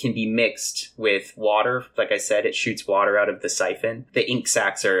 It can be mixed with water. Like I said, it shoots water out of the siphon. The ink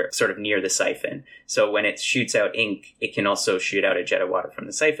sacs are sort of near the siphon. So when it shoots out ink, it can also shoot out a jet of water from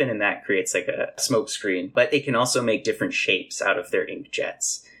the siphon, and that creates like a smoke screen. But they can also make different shapes out of their ink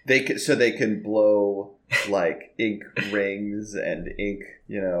jets. They can blow like ink rings and ink,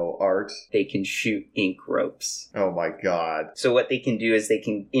 art. They can shoot ink ropes. Oh my God. So what they can do is they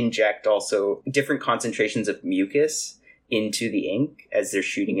can inject also different concentrations of mucus into the ink as they're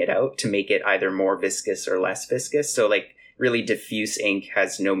shooting it out to make it either more viscous or less viscous. So like really diffuse ink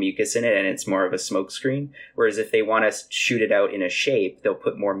has no mucus in it and it's more of a smoke screen. Whereas if they want to shoot it out in a shape, they'll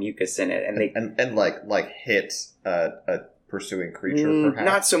put more mucus in it. And like hit a pursuing creature, perhaps?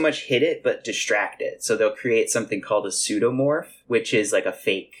 Not so much hit it, but distract it. So they'll create something called a pseudomorph, which is like a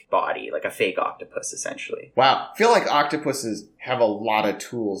fake body, like a fake octopus, essentially. Wow. I feel like octopuses have a lot of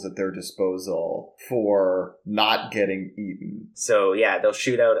tools at their disposal for not getting eaten. So yeah, they'll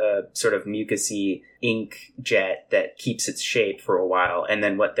shoot out a sort of mucousy ink jet that keeps its shape for a while. And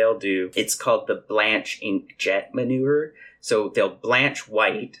then what they'll do, it's called the blanch ink jet maneuver. So they'll blanch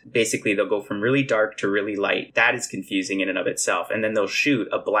white. Basically, they'll go from really dark to really light. That is confusing in and of itself. And then they'll shoot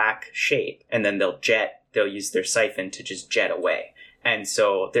a black shape. And then they'll use their siphon to just jet away. And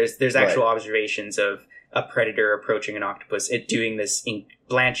so there's actual observations of a predator approaching an octopus, it doing this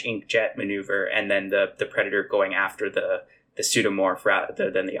blanch ink jet maneuver, and then the predator going after the pseudomorph rather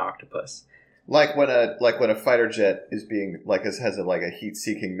than the octopus. Like when a fighter jet is being has a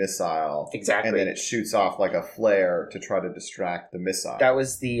heat-seeking missile, exactly, and then it shoots off like a flare to try to distract the missile. That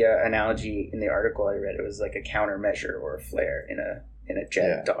was the analogy in the article I read. It was like a countermeasure or a flare in a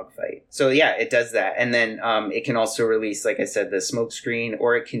jet dogfight. So yeah, it does that, and then it can also release, like I said, the smoke screen,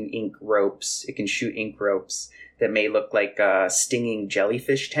 or it can ink ropes. It can shoot ink ropes that may look like stinging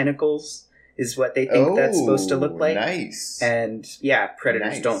jellyfish tentacles. Is what they think that's supposed to look like. Nice. And yeah,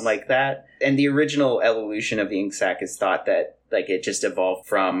 predators don't like that. And the original evolution of the ink sac is thought that it just evolved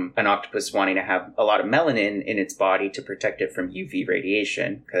from an octopus wanting to have a lot of melanin in its body to protect it from UV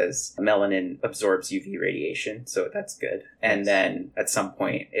radiation, because melanin absorbs UV radiation, so that's good. And then at some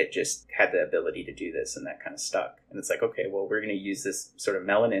point it just had the ability to do this, and that kind of stuck. And it's like, okay, well, we're going to use this sort of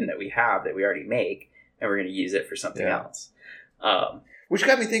melanin that we already make, and we're going to use it for something else. Which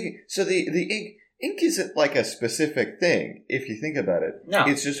got me thinking, so the ink isn't like a specific thing, if you think about it. No.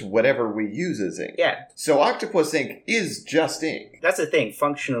 It's just whatever we use as ink. Yeah. So octopus ink is just ink. That's the thing.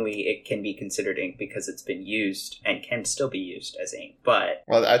 Functionally, it can be considered ink because it's been used and can still be used as ink. But...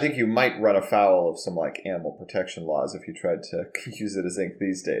 Well, I think you might run afoul of some, animal protection laws if you tried to use it as ink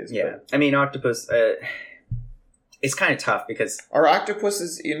these days. Yeah. But... I mean, octopus... It's kind of tough because... Are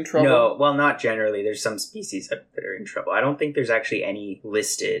octopuses in trouble? No, well, not generally. There's some species that are in trouble. I don't think there's actually any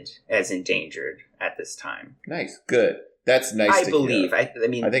listed as endangered at this time. Nice. Good. That's nice to believe. Hear. I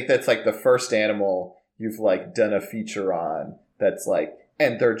mean... I think that's the first animal you've done a feature on that's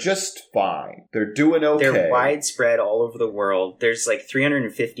and they're just fine. They're doing okay. They're widespread all over the world. There's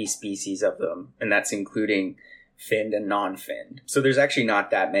 350 species of them, and that's including... finned and non-finned. So there's actually not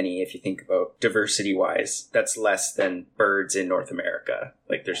that many if you think about diversity-wise. That's less than birds in North America.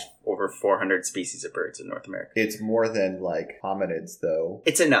 There's over 400 species of birds in North America. It's more than hominids, though.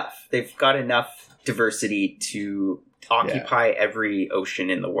 It's enough. They've got enough diversity to occupy every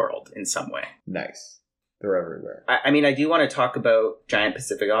ocean in the world in some way. Nice. They're everywhere. I mean, I do want to talk about giant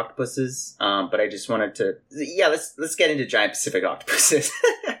Pacific octopuses, but I just wanted to... Yeah, let's get into giant Pacific octopuses.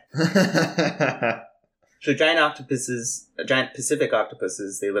 So giant Pacific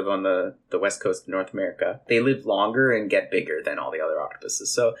octopuses, they live on the west coast of North America. They live longer and get bigger than all the other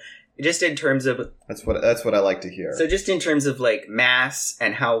octopuses. So just in terms of... That's what I like to hear. So just in terms of like mass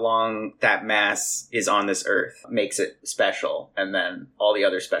and how long that mass is on this earth makes it special, and then all the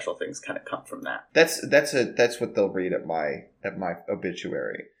other special things kind of come from that. That's what they'll read at my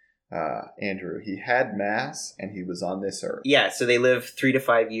obituary. Andrew, he had mass and he was on this earth. Yeah, so they live 3 to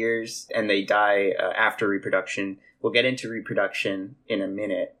 5 years and they die after reproduction. We'll get into reproduction in a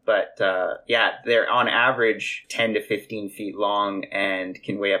minute, but yeah, they're on average 10 to 15 feet long and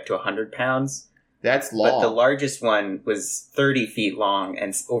can weigh up to 100 pounds. That's long. But the largest one was 30 feet long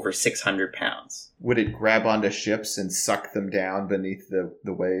and over 600 pounds. Would it grab onto ships and suck them down beneath the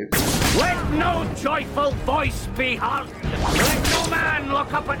waves? Let no joyful voice be heard. Let no man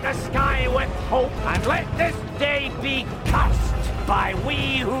look up at the sky with hope. And let this day be cursed by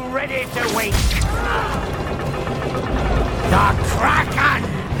we who ready to wake. The Kraken!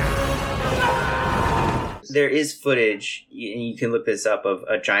 There is footage, and you can look this up, of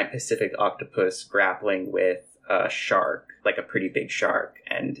a giant Pacific octopus grappling with a shark, like a pretty big shark.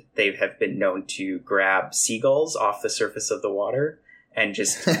 And they have been known to grab seagulls off the surface of the water and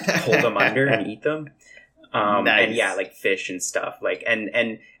just hold them under and eat them. Nice. And yeah, like fish and stuff. Like,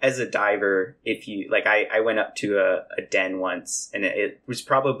 and as a diver, if you, like, I went up to a den once, and it was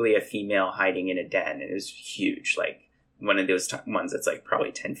probably a female hiding in a den, and it was huge, like one of those ones that's like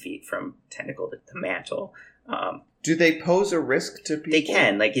probably 10 feet from tentacle to mantle. Do they pose a risk to people? They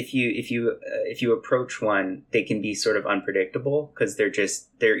can. Like if you approach one, they can be sort of unpredictable because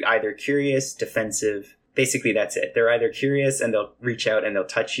they're either curious, defensive. Basically, that's it. They're either curious and they'll reach out and they'll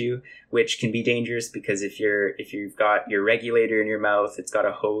touch you, which can be dangerous because if you've got your regulator in your mouth, it's got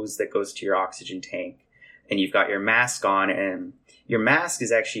a hose that goes to your oxygen tank, and you've got your mask on, and your mask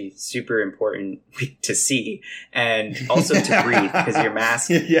is actually super important to see and also to breathe because your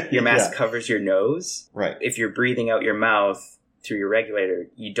mask covers your nose. Right. If you're breathing out your mouth through your regulator,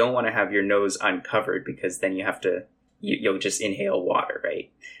 you don't want to have your nose uncovered because then you'll just inhale water,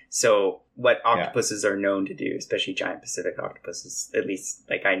 right? So what octopuses are known to do, especially giant Pacific octopuses, at least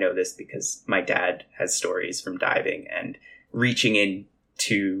like I know this because my dad has stories from diving and reaching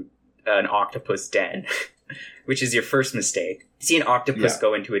into an octopus den, which is your first mistake. See an octopus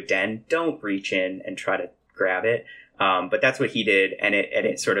go into a den, don't reach in and try to grab it. But that's what he did, and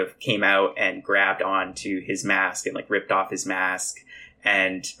it sort of came out and grabbed onto his mask and like ripped off his mask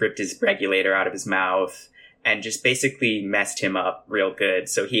and ripped his regulator out of his mouth and just basically messed him up real good.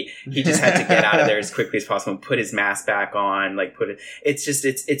 So he just had to get out of there as quickly as possible and put his mask back on, it's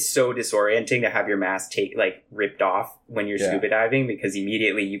so disorienting to have your mask ripped off when you're scuba diving because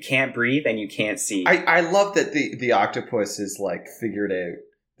immediately you can't breathe and you can't see. I love that the octopus is like figured out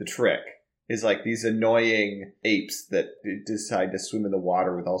the trick. Is like these annoying apes that decide to swim in the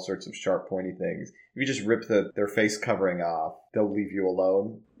water with all sorts of sharp, pointy things. If you just rip their face covering off, they'll leave you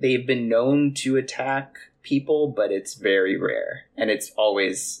alone. They've been known to attack people, but it's very rare, and it's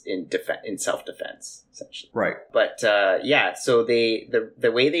always in self-defense, essentially. Right. But so the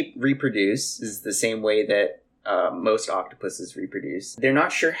way they reproduce is the same way that most octopuses reproduce. They're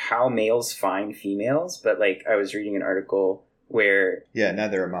not sure how males find females, but like I was reading an article where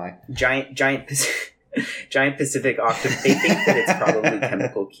neither am I. Giant Pacific octopus. They think that it's probably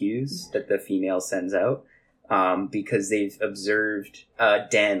chemical cues that the female sends out, because they've observed a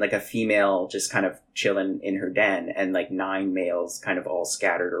den, like a female just kind of chilling in her den, and like 9 males kind of all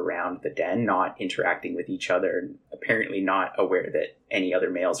scattered around the den, not interacting with each other, and apparently not aware that any other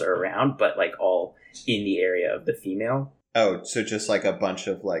males are around, but like all in the area of the female. Oh, so just like a bunch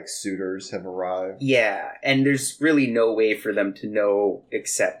of like suitors have arrived? Yeah, and there's really no way for them to know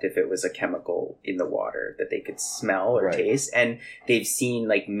except if it was a chemical in the water that they could smell or taste. And they've seen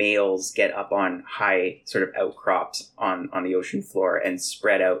like males get up on high sort of outcrops on the ocean floor and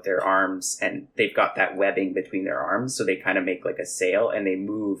spread out their arms, and they've got that webbing between their arms, so they kind of make like a sail and they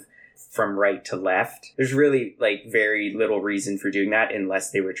move from right to left. There's really like very little reason for doing that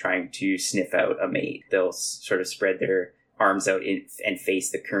unless they were trying to sniff out a mate. They'll sort of spread their arms out and face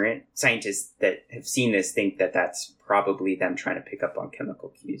the current. Scientists that have seen this think that that's probably them trying to pick up on chemical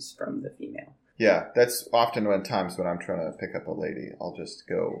cues from the female. Yeah, that's often when I'm trying to pick up a lady, I'll just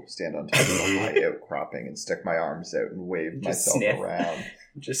go stand on top of a high outcropping and stick my arms out and wave myself around.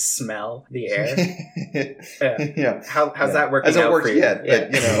 Just smell the air. Yeah. How's that working? Hasn't out worked for you? yet,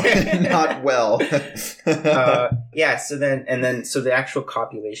 but not well. So the actual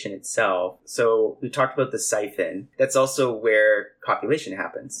copulation itself. So we talked about the siphon. That's also where copulation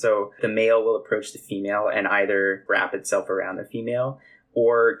happens. So the male will approach the female and either wrap itself around the female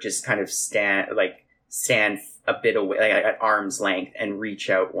or just kind of stand a bit away, like at arm's length, and reach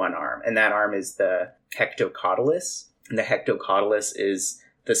out one arm. And that arm is the hectocotylus. And the hectocotylus is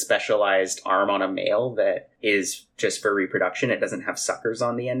the specialized arm on a male that is just for reproduction. It doesn't have suckers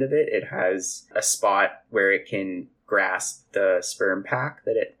on the end of it. It has a spot where it can grasp the sperm pack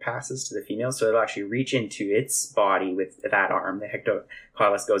that it passes to the female. So it'll actually reach into its body with that arm. The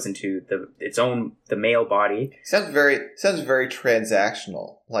hectocotylus goes into the male body. Sounds very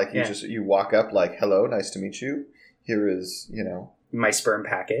transactional. Like you walk up like, hello, nice to meet you. Here is, my sperm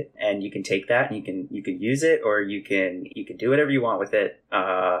packet, and you can take that and you can use it, or you can do whatever you want with it.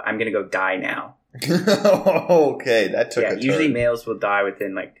 I'm gonna go die now. Okay, that took a turn. Usually males will die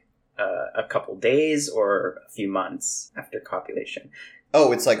within like a couple days or a few months after copulation.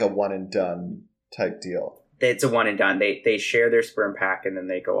 Oh, it's like a one and done type deal. It's a one and done. They share their sperm pack and then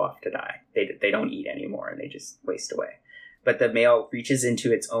they go off to die. They don't eat anymore and they just waste away. But the male reaches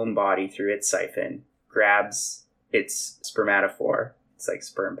into its own body through its siphon, grabs its spermatophore, it's like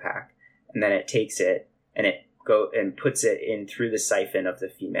sperm pack, and then it takes it and it puts it in through the siphon of the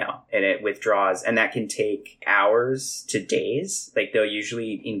female, and it withdraws, and that can take hours to days. Like they'll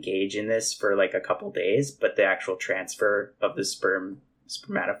usually engage in this for like a couple days, but the actual transfer of the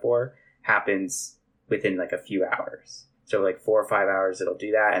spermatophore happens within like a few hours. So like 4 or 5 hours it'll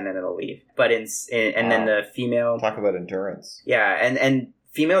do that, and then it'll leave. But then the female, talk about endurance. Yeah, and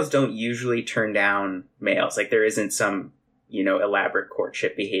females don't usually turn down males. Like there isn't some, elaborate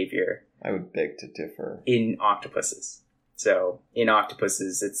courtship behavior. I would beg to differ. In octopuses. So in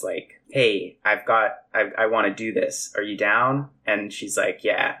octopuses, it's like, hey, I want to do this. Are you down? And she's like,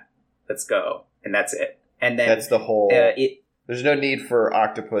 yeah, let's go. And that's it. And then that's the whole, there's no need for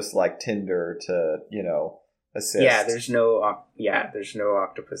octopus like Tinder to, assist. Yeah, there's no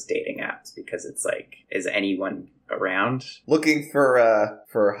octopus dating apps because it's like, is anyone around? Looking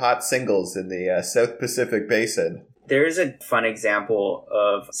for hot singles in the South Pacific Basin. There is a fun example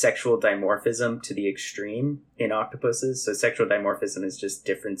of sexual dimorphism to the extreme in octopuses. So sexual dimorphism is just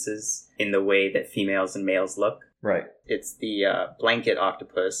differences in the way that females and males look. Right. It's the blanket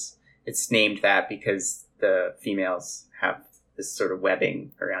octopus. It's named that because the females have this sort of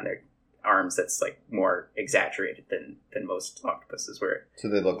webbing around their arms that's like more exaggerated than most octopuses, where so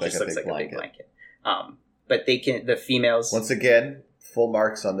they look like a big blanket. But the females, once again, full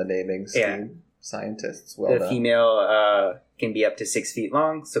marks on the naming scheme. Yeah. Scientists, well done. The female can be up to 6 feet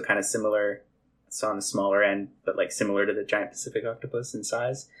long, so kind of similar. It's on the smaller end, but like similar to the giant Pacific octopus in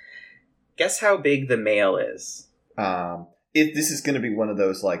size. Guess how big the male is? This is going to be one of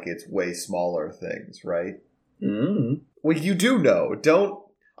those like it's way smaller things, right? Mm. Well, you do know.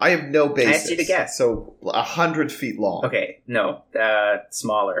 I have no basis. I asked you to guess. So 100 feet long. Okay, no,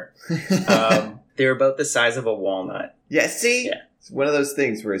 smaller. They're about the size of a walnut. Yeah, see? Yeah. It's one of those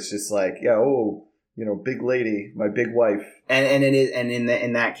things where it's just like, big lady, my big wife. And it is, and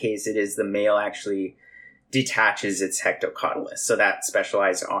in that case, it is the male actually detaches its hectocotylus. So that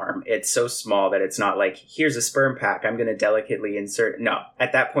specialized arm, it's so small that it's not like, here's a sperm pack, I'm going to delicately insert. No,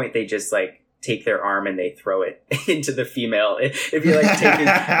 at that point, they just like take their arm and they throw it into the female. If you're like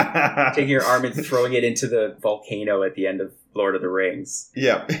taking your arm and throwing it into the volcano at the end of Lord of the Rings.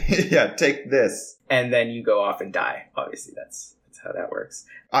 Yeah. Yeah. Take this. And then you go off and die. Obviously, that's how that works.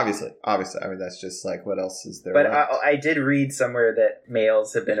 Obviously. I mean, that's just like, what else is there? But I did read somewhere that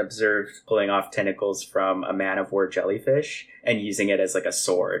males have been observed pulling off tentacles from a man-of-war jellyfish and using it as like a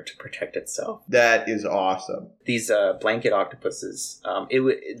sword to protect itself. That is awesome. These blanket octopuses,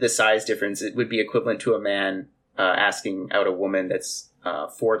 the size difference, it would be equivalent to a man asking out a woman that's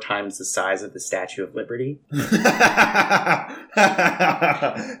 4 times the size of the Statue of Liberty. Or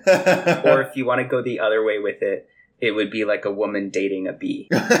if you want to go the other way with it, it would be like a woman dating a bee.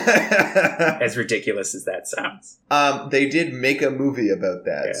 As ridiculous as that sounds. They did make a movie about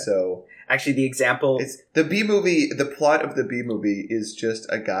that, yeah. So... Actually, the example... The bee movie, the plot of the bee movie is just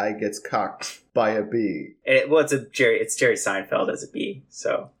a guy gets cocked by a bee. It's Jerry Seinfeld as a bee,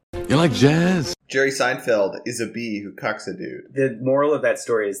 so... You like jazz? Jerry Seinfeld is a bee who cucks a dude. The moral of that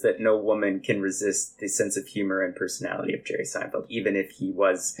story is that no woman can resist the sense of humor and personality of Jerry Seinfeld, even if he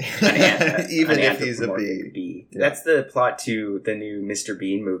was even if he's a bee. Yeah. That's the plot to the new Mr.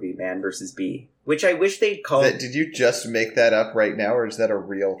 Bean movie, Man vs. Bee, which I wish they'd call... Did you just make that up right now, or is that a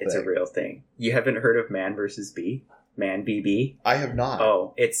real thing? It's a real thing. You haven't heard of Man vs. Bee? Man BB? I have not.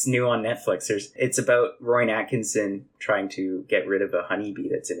 Oh, it's new on Netflix. It's about Rowan Atkinson trying to get rid of a honeybee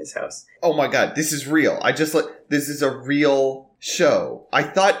that's in his house. Oh my god, this is real. This is a real show. I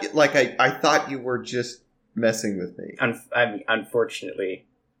thought you were just messing with me. Unfortunately,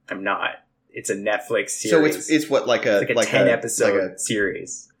 I'm not. It's a Netflix series. So it's what, like a 10 episode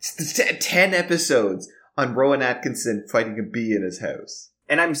series. It's 10 episodes on Rowan Atkinson fighting a bee in his house.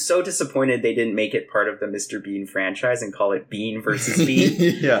 And I'm so disappointed they didn't make it part of the Mr. Bean franchise and call it Bean versus Bean.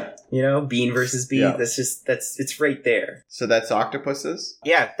 Yeah. You know, Bean versus Bean. Yeah. It's right there. So that's octopuses?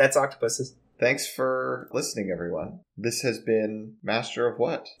 Yeah, that's octopuses. Thanks for listening, everyone. This has been Master of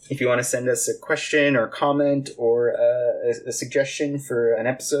What? If you want to send us a question or comment or a suggestion for an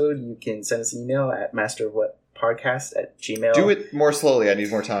episode, you can send us an email at masterofwhatpodcast@gmail.com. Do it more slowly. I need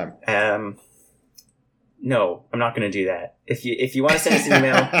more time. No, I'm not going to do that. If you want to send us an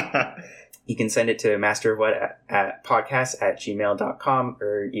email, you can send it to masterofwhat@podcast@gmail.com,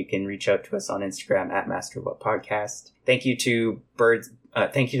 or you can reach out to us on Instagram at masterofwhatpodcast. Thank you to Birds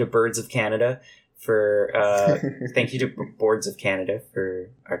of Canada thank you to Boards of Canada for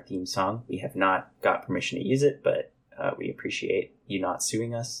our theme song. We have not got permission to use it, but we appreciate you not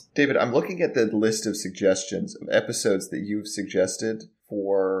suing us. David, I'm looking at the list of suggestions of episodes that you've suggested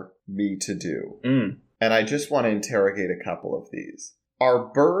for me to do. And I just want to interrogate a couple of these. Are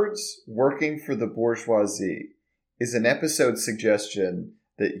Birds Working for the Bourgeoisie is an episode suggestion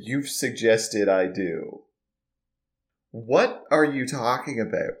that you've suggested I do. What are you talking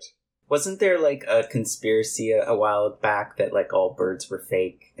about? Wasn't there like a conspiracy a while back that like all birds were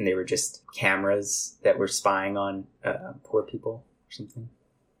fake and they were just cameras that were spying on poor people or something?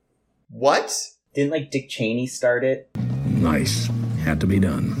 What? Didn't like Dick Cheney start it? Nice. Had to be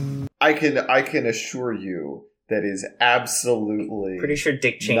done. I can assure you that is absolutely pretty sure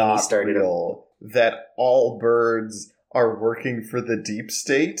Dick Cheney started real, that all birds are working for the deep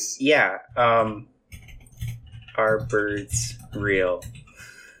state. Yeah. Are birds real?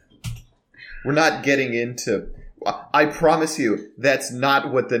 We're not getting into... I promise you, that's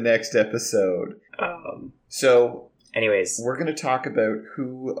not what the next episode... So... Anyways. We're going to talk about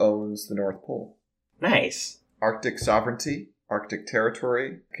who owns the North Pole. Nice. Arctic sovereignty, Arctic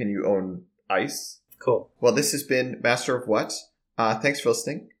territory. Can you own ice? Cool. Well, this has been Master of What? Thanks for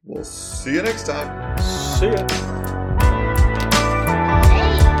listening. We'll see you next time. See ya.